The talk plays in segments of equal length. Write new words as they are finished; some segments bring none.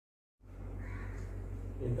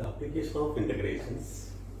In the application of integrations,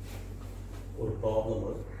 ஒரு problem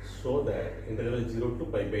show that integral 0 to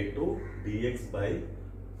pi by 2 dx by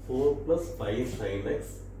 4 plus 5 sin x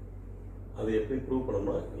அதை எப்படி prove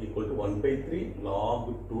பண்ணணும்னா equal to 1 by 3 log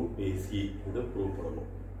 2 base e இதை prove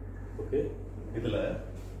பண்ணணும். Okay, இதுல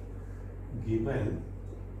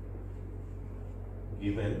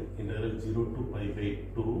given integral 0 to pi by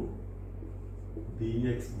 2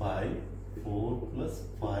 dx by 4 plus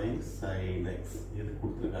 5 sin x இது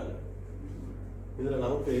கொடுத்திருக்காங்க. இதுல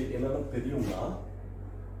நமக்கு என்னன்னா தெரியும்னா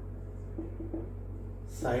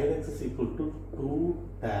sin x is equal to 2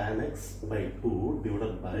 tan x by 2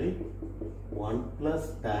 divided by 1 plus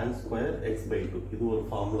tan square x by 2 இது ஒரு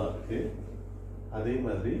ஃபார்முலா இருக்கு. அதே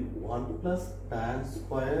மாதிரி 1 plus tan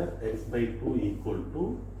square x by 2 equal to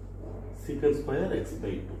secant square x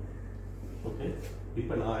by 2. Okay,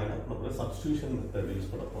 இப்போ நான் என்ன பண்ண போறேன், சப்ஸ்டிடியூஷன் மெத்தட்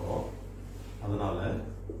யூஸ் பண்ண போறோம். அதனால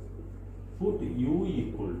put u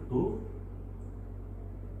equal to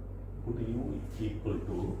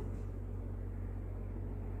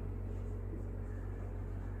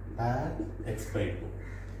tan x by 2.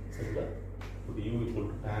 சரிங்களா, put u equal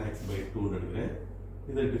to tan x by 2 எடுக்கிறேன்.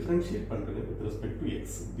 இதை டிஃபரன்ஷியேட் பண்றேன் with respect to x.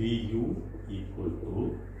 du equal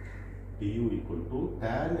to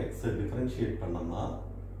tan x differentiate பண்ணோம்னா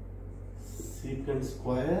secant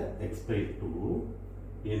square x by 2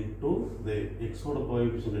 into the x ஓட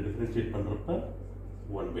coefficient differentiate பண்றப்ப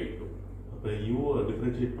 1 by 2. அப்ப u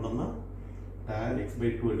differentiate பண்ணோம்னா tan x by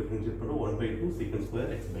 2 differentiate பண்ணா 1 by 2 secant square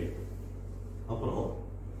x by 2. அப்புறம்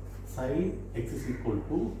sin x is equal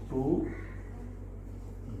to 2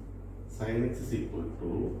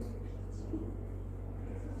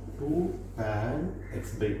 tan x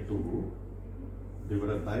by 2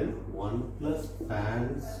 divided by 1 plus tan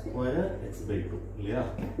square x by 2 இல்லையா?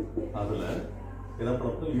 அதுல என்ன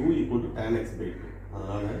பண்ணப்போம், u equal to tan x by 2.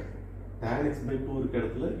 அதனால tan x by 2 இருக்க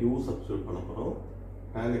இடத்துல u substitute பண்ண போறோம்.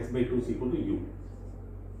 tan x by 2 is equal to u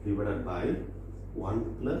divided by 1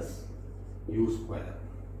 plus u square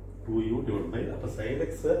 2u divided by அப்ப sin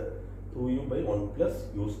x 2u by 1 plus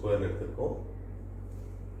u square எடுத்துக்கோம்.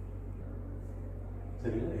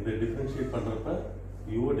 சரிங்களா, இதை differentiate பண்றப்ப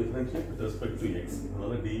u differentiate with respect to x.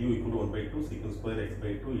 அதனால du equal to 1 by 2 secant square x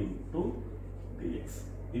by 2 into dx.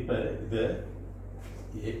 இப்போ இதை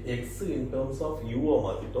x in terms of u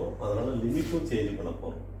மாத்திட்டோம். அதனால லிமிட்டும் change பண்ண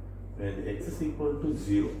போறோம். when x is equal to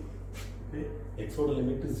 0, okay, x ஓட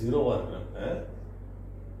லிமிட் 0 ஆ இருக்கறப்ப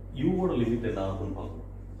u ஓட limit என்ன ஆகும்னு பார்ப்போம்.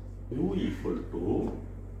 u equal to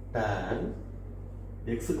tan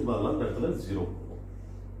x க்கு பதிலா இந்த இடத்துல 0 போடும்.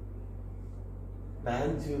 tan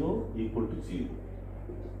 0 equal to 0.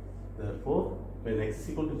 Therefore when x is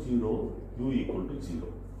equal to 0, u equal to 0.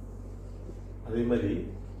 அதே மாதிரி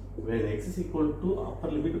when x is equal to upper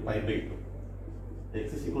limit pi by 2, x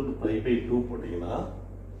is equal to pi by 2 போட்டீங்கன்னா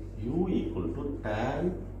u equal to tan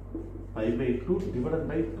pi by 2 divided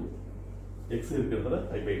by 2. x இருக்கிறதுல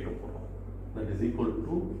pi by 2 போடுறோம். That is equal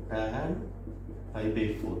to tan pi by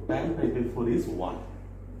 4. Tan pi by 4 is 1.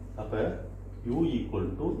 அப்ப u equal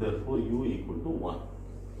to, therefore u equal to 1.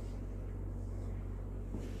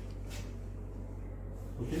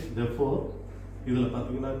 Okay, therefore இதுல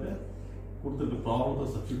பாத்தீங்கன்னா கொடுத்திருக்க ப்ராப்ளத்தை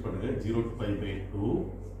substitute பண்ணுங்க. 0 to pi by 2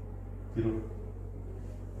 0.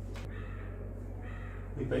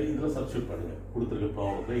 இப்போ இதுல சப்ஸ்டிட்யூட் பண்ணுங்க. கொடுத்திருக்க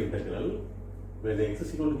ப்ராப்ளத்தை integral when x is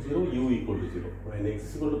equal to 0, u equal to 0. When x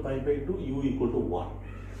is equal to pi by 2, u equal to 1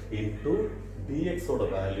 into dx ஓட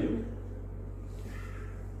வேல்யூ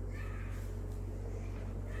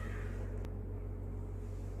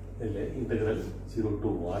இல்ல இன்டெகிரல் 0 to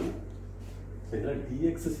 1. சரிங்களா,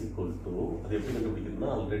 dx is equal to, அது எப்படி கண்டுபிடிக்கிறதுனா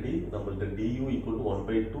ஆல்ரெடி நம்மள்ட்ட du equal to 1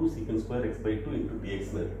 by 2 secant square x by 2 into dx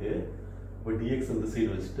இருக்கு. இப்போ dx இந்த side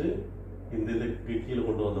வச்சுட்டு இந்த இதுக்கு கீழே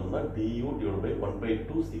கொண்டு வந்தோம்னா du divided by 1 by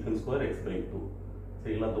 2 secant square x by 2.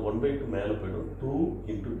 சரிங்களா, அந்த 1 by 2 மேல போய்டும். 2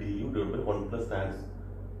 into du divided by 1 plus tan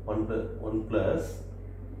 1 plus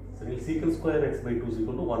சரிங்களா secant square x by 2 is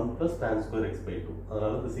equal to 1 plus tan square x by 2.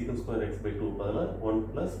 அதனால இந்த secant square x by 2 பதிலா 1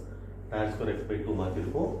 plus tan square x by 2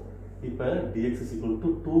 மாத்திருக்கோம். இப்போ dx is equal to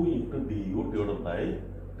 2 into du divided by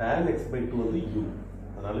tan x by 2 வந்து u.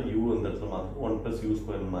 அதனால u அந்த இடத்துல மாத்திரும் 1 plus u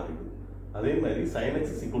square மாறிடும். அதே மாதிரி sin x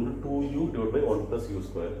is equal to 2u divided by 1 plus u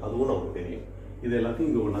square. அதுவும் நமக்கு தெரியும். இது எல்லாத்தையும்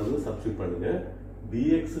இங்க ஒண்ணாவது சப்ஸ்டிட்யூட் பண்ணுங்க.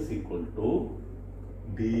 dx is equal to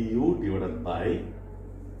du divided by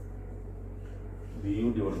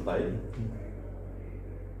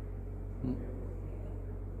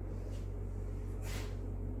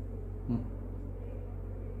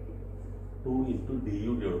 2 into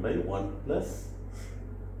du divided by 1 plus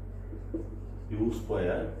u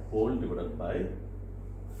square whole divided by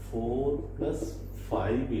 4 plus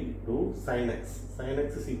 5 into sin x. Sin x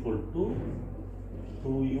is equal to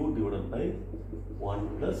 2u divided by 1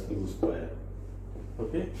 plus u square.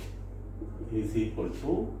 Okay, is equal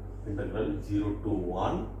to integral 0 to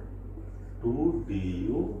 1 2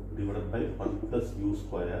 du divided by 1 plus u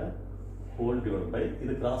square whole divided by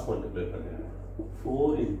இது cross multiply பண்ணுங்க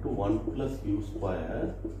 4 into 1 plus u square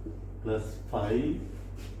plus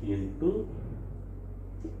 5 into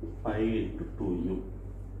 5 into 2u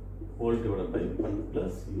whole divided by 1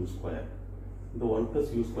 plus u square. The 1 plus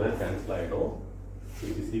u square cancel ஆயிடும்,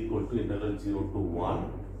 which is equal to integral 0 to 1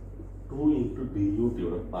 2 into du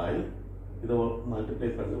divided by இதை multiply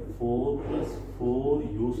பண்ணுங்க 4 plus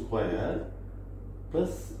 4u square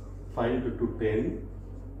plus 5 to 10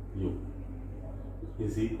 u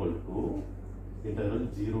is equal to integral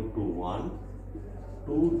 0 to 1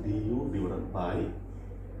 2 du divided by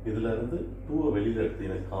இதில் இருந்து 2 வெளியில்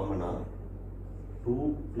எடுத்தீங்கன்னா காமனா 2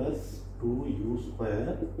 plus 2u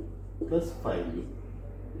square plus 5u.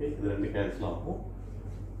 Okay, இது ரெண்டு cancel ஆகும்,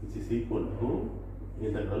 which is equal to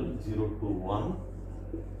integral 0 to 1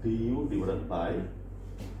 du divided by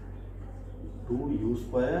 2u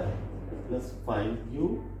square plus 5u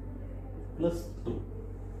plus 2.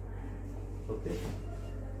 Okay,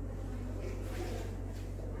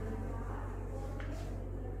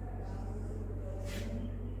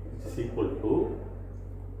 is equal to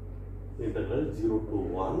integral 0 to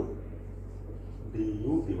 1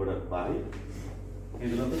 du divided by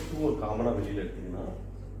இதில் வந்து 2 காமனாக வெளியில் எடுத்தீங்கன்னா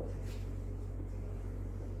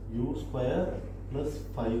u square plus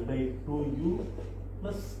 5 by 2u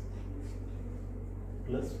plus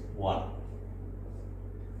 1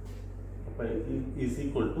 அப்போ is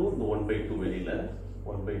equal to the 1 by 2 வெளியில்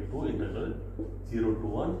 1 by 2 integral 0 to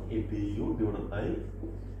 1 du divided by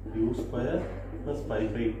u square plus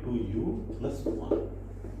 5 by 2u plus 1.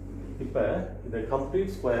 இப்போ இந்த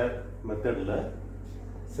complete square மெத்தடில்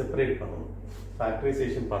செப்பரேட் பண்ணணும்,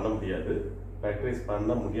 ஃபேக்டரைசேஷன் பண்ண முடியாது, ஃபேக்டரைஸ்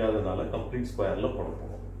பண்ண முடியாதனால கம்ப்ளீட் ஸ்கொயரில் போட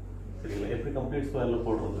போகிறோம். சரிங்களா? எப்படி கம்ப்ளீட் ஸ்கொயரில்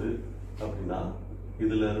போடுறது அப்படின்னா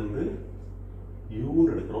இதில் இருந்து யூன்னு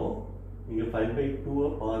எடுக்கிறோம், இங்கே 5 by 2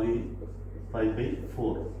 பாதி 5 by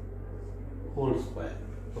 4 whole square.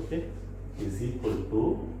 Okay, is equal to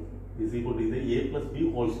இது a plus b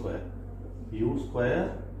whole square u square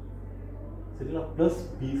சரிங்களா plus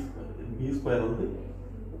b square வந்து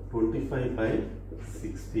 25 by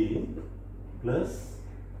 16 plus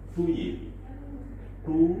 2ab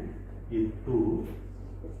 2 into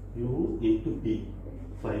u into b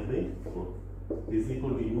 5 by 4 is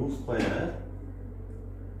equal to u square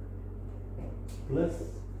plus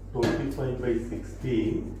 25 by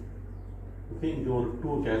 16. Okay, இங்க ஒரு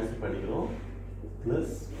 2 cancel பண்ணிக்கிறோம் plus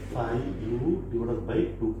 5u divided by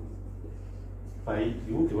 2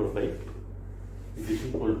 5u divided by 2 is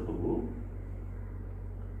equal to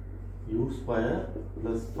u square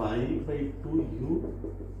plus 5 by 2u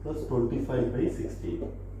plus 25 by 16.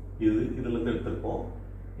 இதில் இருந்து எடுத்திருக்கோம்.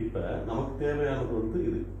 இப்போ நமக்கு தேவையானது வந்து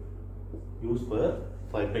இது u square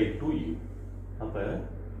 5 by 2u. அப்போ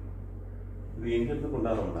இது எங்கிருந்து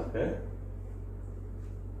கொண்டாடுறோம்னாக்க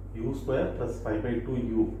u square plus 5 by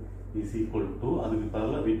 2u is equal to அதுக்கு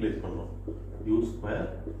பதிலாக ரீப்ளேஸ் பண்ணோம் u square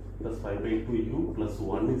plus 5 by 2u plus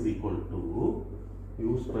 1 is equal to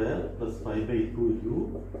u square plus 5 by 2u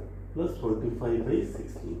plus 25 by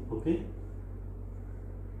 16. Okay,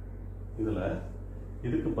 இதில்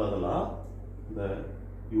இதுக்கு பதிலாக இந்த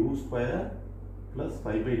u square plus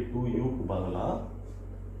 5 by 2u க்கு பதிலாக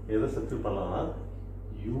எதை சப்ஸ்டிட்யூட் பண்ணலாம்னா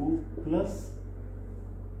u plus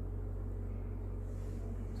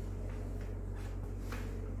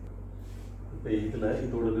இப்போ இதில்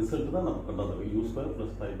இதோட ரிசல்ட் தான் நமக்கு கொண்டு வந்தோம் u square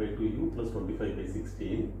plus 5 by 2u plus 25 by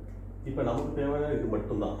 16. இப்போ நமக்கு தேவையான இது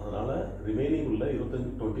மட்டும்தான், அதனால் ரிமைனிங் உள்ள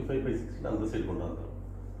 25 by 16 அந்த சைடு கொண்டு வந்தோம்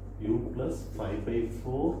u plus 5 by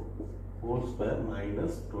 4 whole square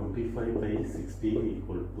minus 25 by 16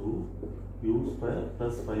 equal to u square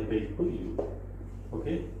plus 5 by 2u.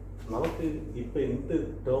 Okay, நமக்கு இப்போ இந்த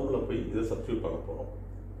டேர்மில் போய் இதை சப்ஸ்டிட்யூட் பண்ண போகிறோம்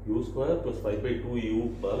u square plus 5 by 2u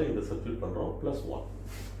பதில் இதை சப்ஸ்டிட்யூட் பண்ணுறோம் plus 1.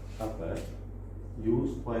 அப்போ u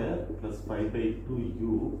square plus 5 by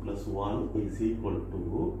 2u plus 1 is equal to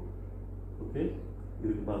okay,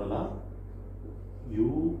 இதுக்கு பதிலாக u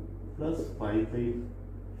plus 5 by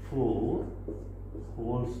 4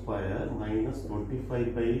 whole square minus 25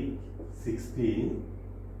 by 16.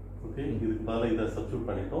 okay, இதுக்கு பதிலாக இதை சப்ஸ்டிட்யூட்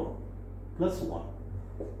பண்ணிட்டோம் plus 1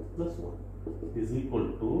 is equal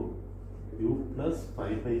to u plus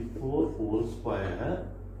 5 by 4 whole square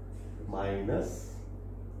minus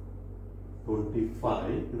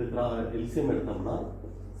 25 இதுக்கு LCM எடுத்தோம்னா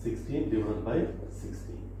 16 divided by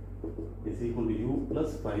 16 is equal to u plus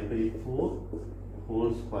 5 by 4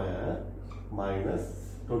 whole square minus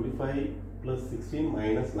 25 plus 16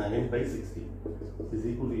 minus 9 by 16 is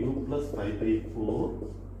equal to u plus 5 by 4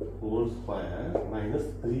 whole square minus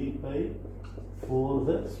 3 by 4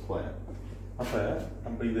 the square. அப்ப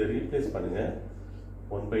இதை replace பண்ணுங்க.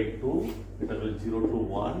 1 by 2 integral 0 to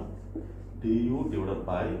 1 du divided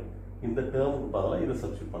by இந்த termக்கு பதிலா இதை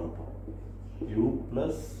substitute பண்ண போறோம். u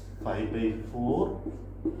plus 5 by 4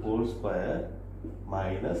 whole square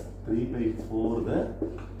minus 3 by 4 the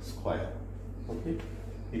square. Okay.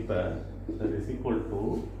 இப்ப that is equal to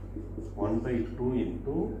 1 by 2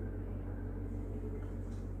 into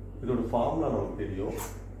இதோட ஃபார்முலா நமக்கு தெரியும்.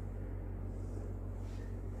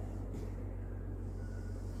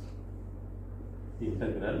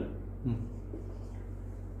 Integral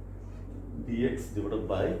dx divided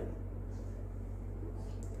by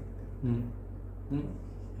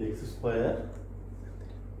x square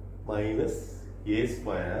minus a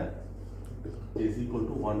square is equal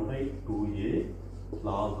to 1 by 2a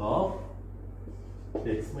log of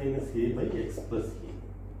x minus a by x plus a.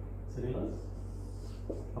 சரிங்களா?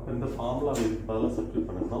 அப்ப இந்த formula இதுக்கு பதிலா substitute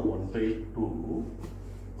பண்ணோம்னா 1 by 2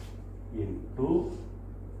 into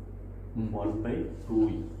 1 by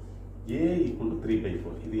 2e a equal to 3 by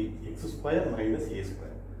 4. இது x square minus a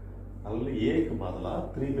square. அதனால a க்கு பதிலா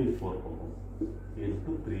 3 by 4 போகும்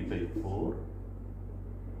into 3 by 4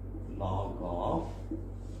 log of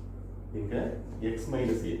இங்க x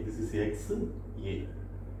minus a, this is x a,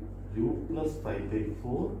 u plus 5 by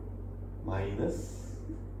 4 minus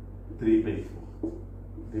 3 by 4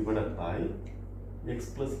 divided by x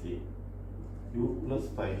plus a, u plus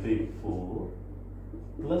 5 by 4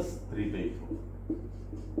 plus 3 by 4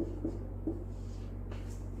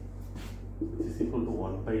 which is equal to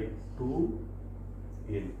 1 by 2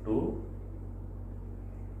 into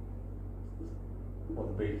 1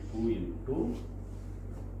 by 2 into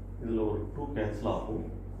இதில் ஒரு 2 cancel ஆகும்.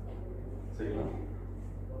 சரிங்களா?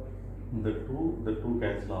 இந்த 2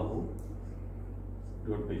 cancel ஆகும்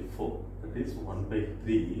divided by 4, that is 1 by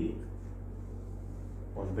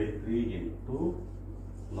 3 into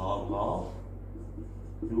log of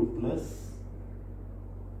u plus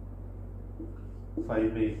 5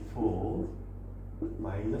 by 4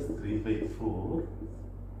 minus 3 by 4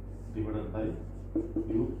 divided by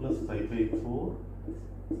u plus 5 by 4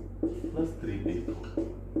 plus 3 by 4.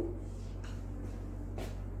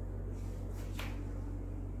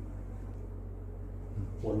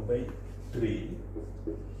 One by 3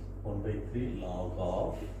 log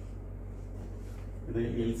of இதை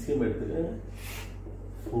LCM எடுத்துங்க.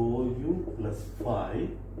 4u plus 5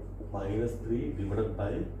 minus 3 divided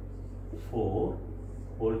by 4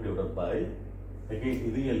 whole divided by again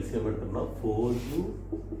இது LCM எடுத்தோம்னா 4u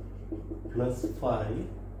plus 5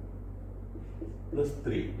 plus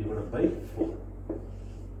 3 divided by 4.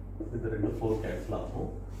 இந்த ரெண்டு 4 cancel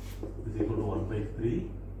ஆகும். is equal to 1 by 3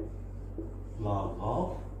 log of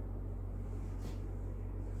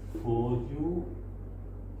 4u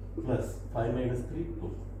plus 5 minus 3 2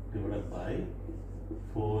 divided by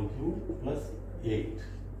 4u plus 8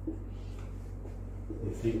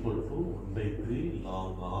 is equal to 1 by 3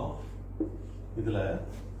 log of இதில்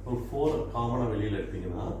ஒரு 4 காமனாக வெளியில்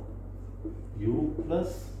எடுத்தீங்கன்னா u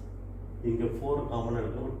plus இங்கே 4 காமனாக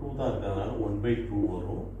எடுக்கிறப்ப 2 தான் இருக்கிறதுனால 1 by 2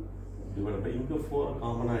 வரும் divided by இங்கே 4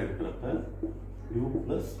 காமனாக எடுக்கிறப்ப u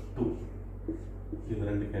plus 2 இது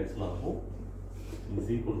ரெண்டு கேன்சல் ஆகும் is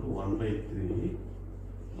equal to 1 by 3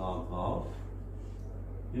 log of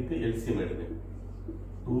இதுக்கு LCM எடுங்க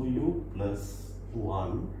 2u plus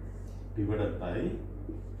 1 divided by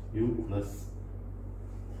u plus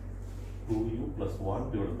 2u plus 1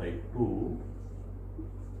 divided by 2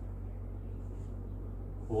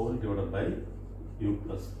 whole divided by u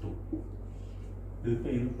plus 2.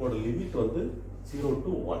 இதுக்கோட limit வந்து 0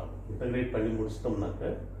 to 1 இன்டகிரேட் பண்ணி முடிச்சிட்டோம்னாக்க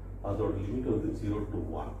அதோட லிமிட் வந்து 0 to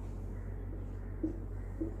 1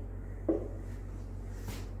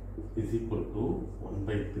 is equal to 1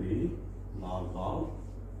 by 3 log of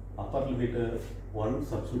upper limit 1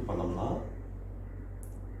 substitute பண்ணோம்னா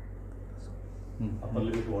upper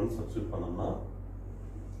limit 1 substitute பண்ணோம்னா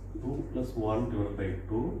 2 plus 1 divided by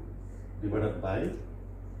 2 divided by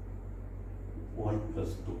 1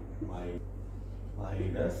 plus 2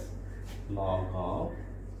 minus log of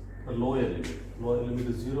the lower limit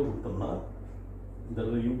is 0 கொடுத்தோம்னா இந்த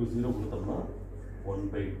இடத்துல u க்கு 0 கொடுத்தோம்னா 1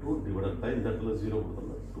 by 2 divided by இந்த இடத்துல 0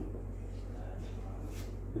 கொடுத்தோம்னா 2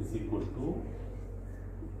 is equal to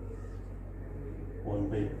 1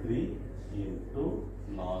 by 3 into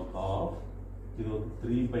log of இது வந்து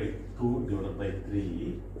 3 by 2 divided by 3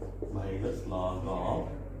 minus log of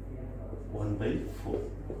 1 by 4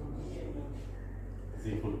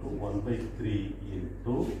 is equal to 1 by 3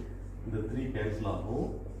 into the 3 cancel ஆகும்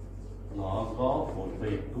log of 1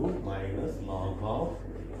 by 2 minus log of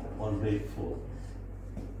 1 by 4.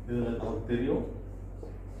 இதில் நமக்கு தெரியும்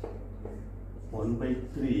 1 by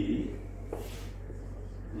 3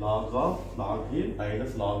 log of log A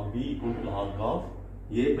minus log B equal to log of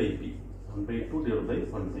A by B. 1 by 2 divided by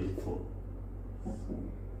 1 by 4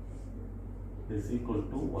 is equal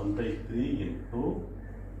to 1 by 3 into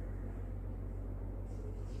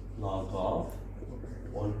log of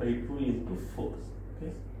 1 by 2 into 4.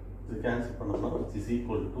 Okay, this cancel பண்ணோம்னா which is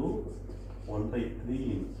equal to 1 by 3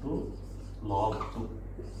 into log 2.